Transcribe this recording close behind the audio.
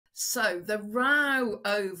So the row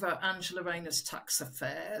over Angela Rayner's tax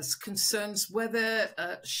affairs concerns whether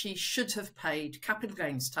she should have paid capital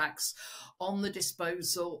gains tax on the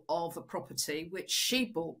disposal of a property which she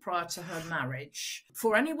bought prior to her marriage.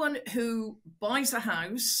 For anyone who buys a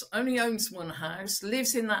house, only owns one house,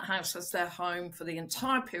 lives in that house as their home for the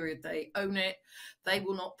entire period they own it, they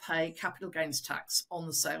will not pay capital gains tax on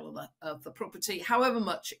the sale of the property. However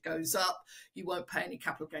much it goes up, you won't pay any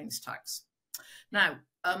capital gains tax. Now,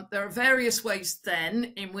 there are various ways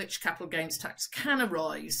then in which capital gains tax can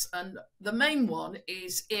arise. And the main one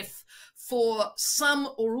is if for some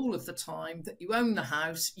or all of the time that you own the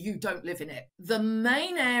house, you don't live in it. The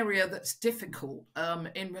main area that's difficult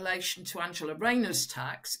in relation to Angela Rayner's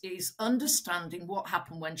tax is understanding what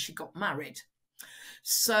happened when she got married.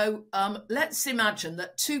 So let's imagine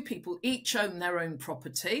that two people each own their own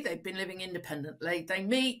property. They've been living independently. They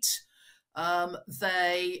meet.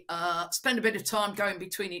 They spend a bit of time going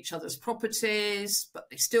between each other's properties, but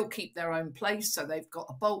they still keep their own place, so they've got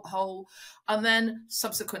a bolt hole, and then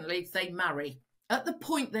subsequently they marry. At the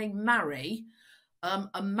point they marry,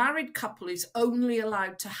 a married couple is only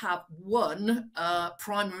allowed to have one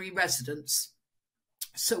primary residence.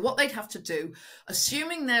 So what they'd have to do,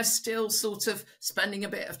 assuming they're still sort of spending a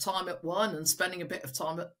bit of time at one and spending a bit of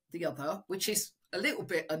time at the other, which is a little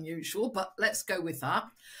bit unusual, but let's go with that.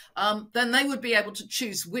 Then they would be able to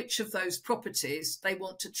choose which of those properties they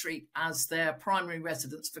want to treat as their primary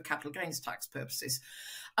residence for capital gains tax purposes.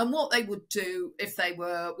 And what they would do if they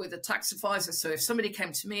were with a tax advisor, so if somebody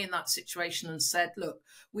came to me in that situation and said, look,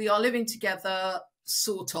 we are living together,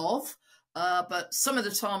 sort of, but some of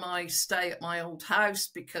the time I stay at my old house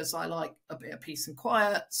because I like a bit of peace and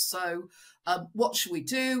quiet. So what should we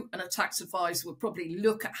do? And a tax advisor would probably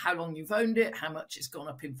look at how long you've owned it, how much it's gone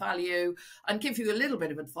up in value, and give you a little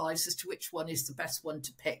bit of advice as to which one is the best one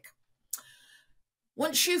to pick.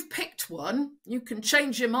 Once you've picked one, you can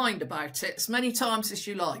change your mind about it as many times as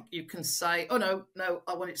you like. You can say, oh, no,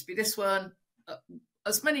 I want it to be this one,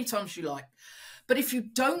 as many times as you like. But if you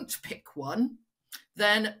don't pick one,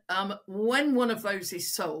 then when one of those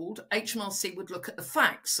is sold, HMRC would look at the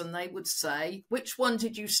facts and they would say, which one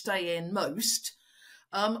did you stay in most?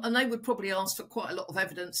 And they would probably ask for quite a lot of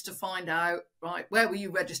evidence to find out, right, where were you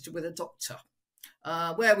registered with a doctor?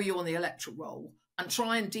 Where were you on the electoral roll? And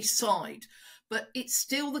try and decide. But it's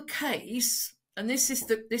still the case, and this is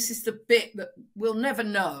the bit that we'll never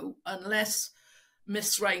know unless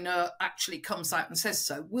Miss Rayner actually comes out and says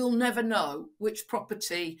so. We'll never know which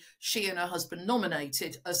property she and her husband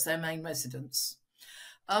nominated as their main residence.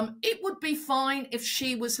 It would be fine if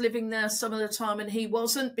she was living there some of the time and he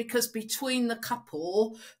wasn't, because between the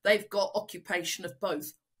couple, they've got occupation of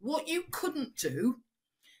both. What you couldn't do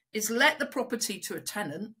is let the property to a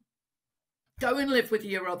tenant, go and live with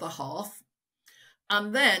your other half,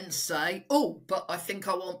 and then say, oh, but I think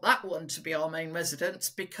I want that one to be our main residence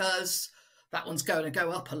because that one's going to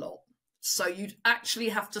go up a lot. So you'd actually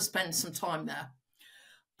have to spend some time there.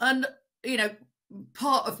 And, you know,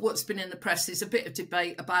 part of what's been in the press is a bit of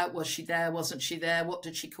debate about was she there, wasn't she there, what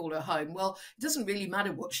did she call her home? Well, it doesn't really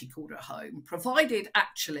matter what she called her home, provided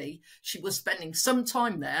actually she was spending some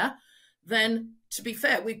time there. Then, to be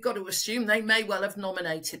fair, we've got to assume they may well have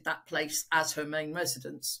nominated that place as her main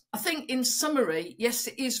residence. I think in summary, yes,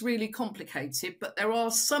 it is really complicated, but there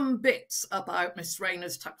are some bits about Miss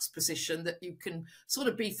Rayner's tax position that you can sort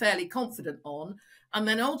of be fairly confident on, and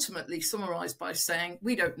then ultimately summarise by saying,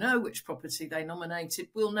 we don't know which property they nominated.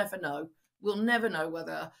 We'll never know. We'll never know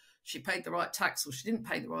whether she paid the right tax or she didn't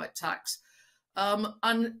pay the right tax.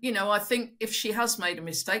 And, you know, I think if she has made a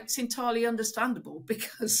mistake, it's entirely understandable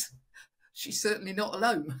because she's certainly not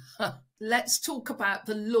alone. Let's talk about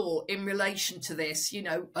the law in relation to this. You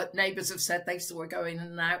know, neighbours have said they saw her going in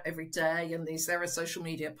and out every day, and is there a social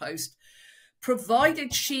media post?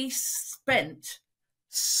 Provided she spent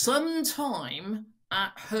some time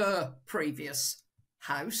at her previous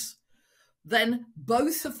house, then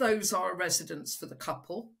both of those are a residence for the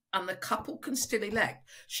couple, and the couple can still elect.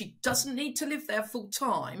 She doesn't need to live there full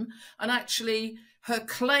time, and actually her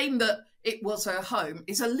claim that it was her home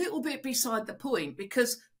is a little bit beside the point,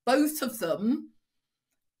 because both of them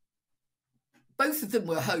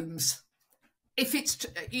were homes. If it's,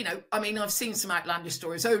 you know, I mean, I've seen some outlandish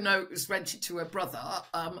stories. Oh, no, it was rented to her brother.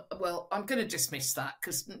 Well, I'm going to dismiss that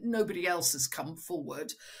because nobody else has come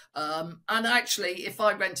forward. And actually, if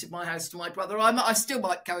I rented my house to my brother, I still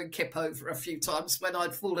might go and kip over a few times when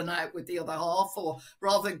I'd fallen out with the other half, or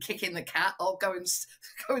rather than kicking the cat, I'll go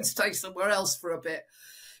and stay somewhere else for a bit.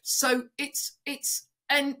 So it's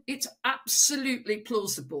absolutely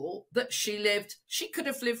plausible that she could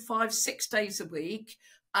have lived 5-6 days a week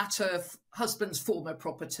at her husband's former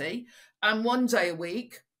property and 1 day a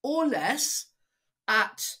week or less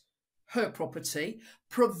at her property,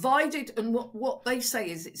 provided, and what they say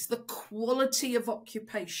is it's the quality of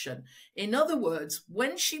occupation. In other words,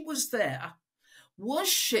 when she was there, was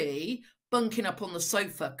she bunking up on the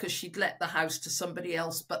sofa because she'd let the house to somebody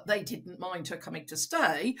else, but they didn't mind her coming to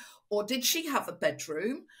stay? Or did she have a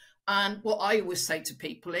bedroom? And what I always say to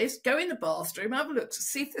people is go in the bathroom, have a look to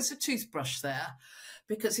see if there's a toothbrush there.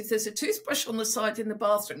 Because if there's a toothbrush on the side in the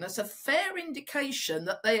bathroom, that's a fair indication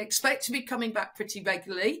that they expect to be coming back pretty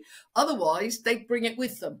regularly. Otherwise, they'd bring it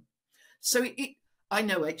with them. So I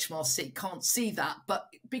know HMRC can't see that, but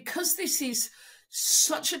because this is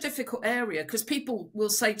such a difficult area, because people will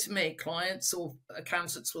say to me, clients or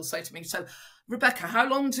accountants will say to me, so Rebecca, how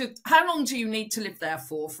long do you need to live there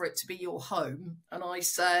for it to be your home? And I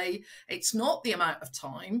say, it's not the amount of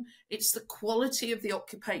time, it's the quality of the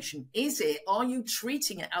occupation. Are you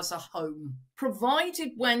treating it as a home?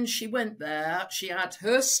 Provided when she went there, she had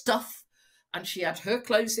her stuff and she had her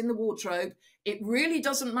clothes in the wardrobe, it really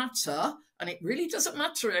doesn't matter. And it really doesn't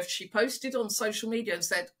matter if she posted on social media and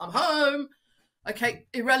said, I'm home. Okay,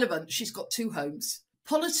 irrelevant. She's got 2 homes.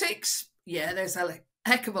 Politics, yeah, there's a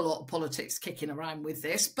heck of a lot of politics kicking around with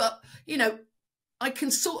this. But, you know, I can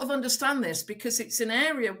sort of understand this because it's an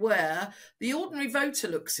area where the ordinary voter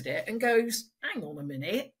looks at it and goes, hang on a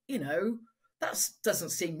minute, you know, that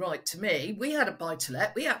doesn't seem right to me. We had a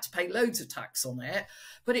buy-to-let, we had to pay loads of tax on it.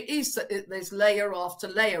 But it is that there's layer after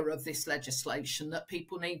layer of this legislation that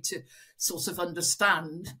people need to sort of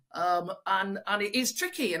understand. And it is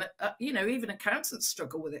tricky. And, you know, even accountants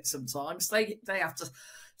struggle with it sometimes. They have to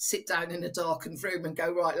sit down in a darkened room and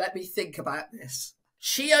go, right, let me think about this.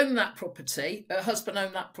 She owned that property. Her husband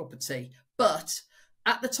owned that property. But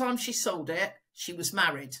at the time she sold it, she was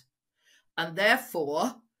married. And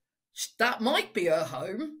therefore, that might be her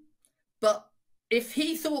home, but if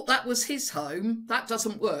he thought that was his home, that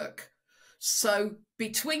doesn't work. So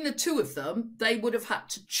between the 2 of them, they would have had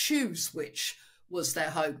to choose which was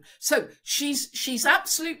their home. So she's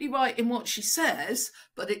absolutely right in what she says,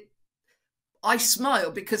 but I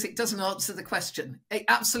smile because it doesn't answer the question. It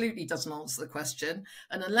absolutely doesn't answer the question.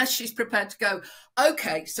 And unless she's prepared to go,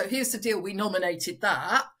 okay, so here's the deal, we nominated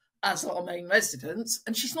that as our main residence,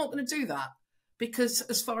 and she's not going to do that. Because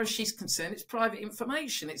as far as she's concerned, it's private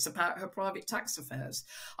information. It's about her private tax affairs.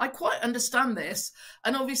 I quite understand this.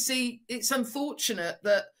 And obviously, it's unfortunate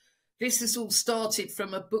that this has all started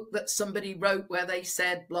from a book that somebody wrote where they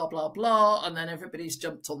said blah, blah, blah, and then everybody's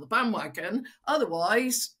jumped on the bandwagon.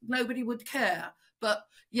 Otherwise, nobody would care. But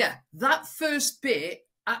yeah, that first bit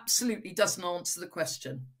absolutely doesn't answer the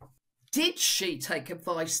question. Did she take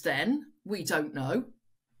advice then? We don't know.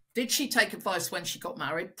 Did she take advice when she got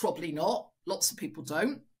married? Probably not. Lots of people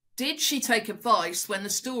don't. Did she take advice when the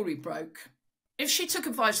story broke? If she took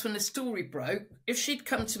advice when the story broke, if she'd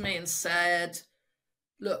come to me and said,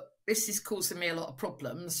 look, this is causing me a lot of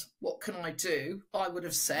problems, what can I do? I would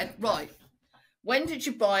have said, right, when did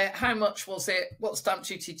you buy it? How much was it? What stamp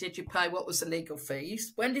duty did you pay? What was the legal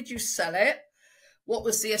fees? When did you sell it? What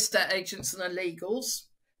was the estate agents and the legals?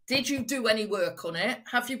 Did you do any work on it?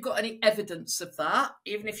 Have you got any evidence of that?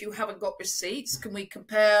 Even if you haven't got receipts, can we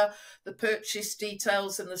compare the purchase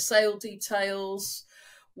details and the sale details?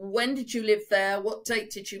 When did you live there? What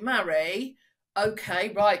date did you marry?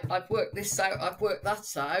 Okay, right, I've worked this out, I've worked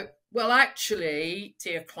that out. Well, actually,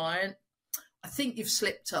 dear client, I think you've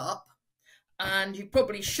slipped up and you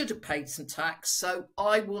probably should have paid some tax. So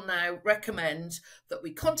I will now recommend that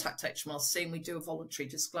we contact HMRC and we do a voluntary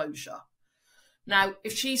disclosure. Now,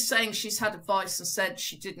 if she's saying she's had advice and said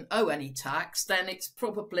she didn't owe any tax, then it's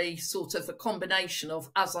probably sort of a combination of,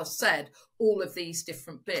 as I said, all of these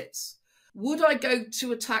different bits. Would I go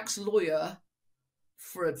to a tax lawyer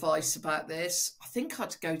for advice about this? I think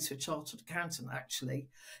I'd go to a chartered accountant, actually,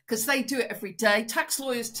 because they do it every day. Tax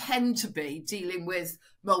lawyers tend to be dealing with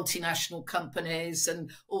multinational companies and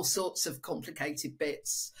all sorts of complicated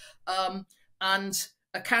bits. And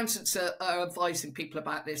accountants are advising people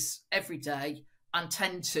about this every day and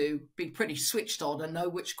tend to be pretty switched on and know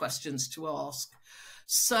which questions to ask.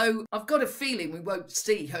 So I've got a feeling we won't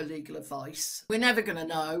see her legal advice. We're never going to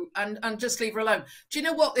know, and just leave her alone. Do you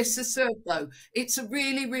know what this has served, though? It's a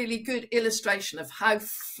really, really good illustration of how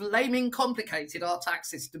flaming complicated our tax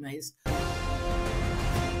system is.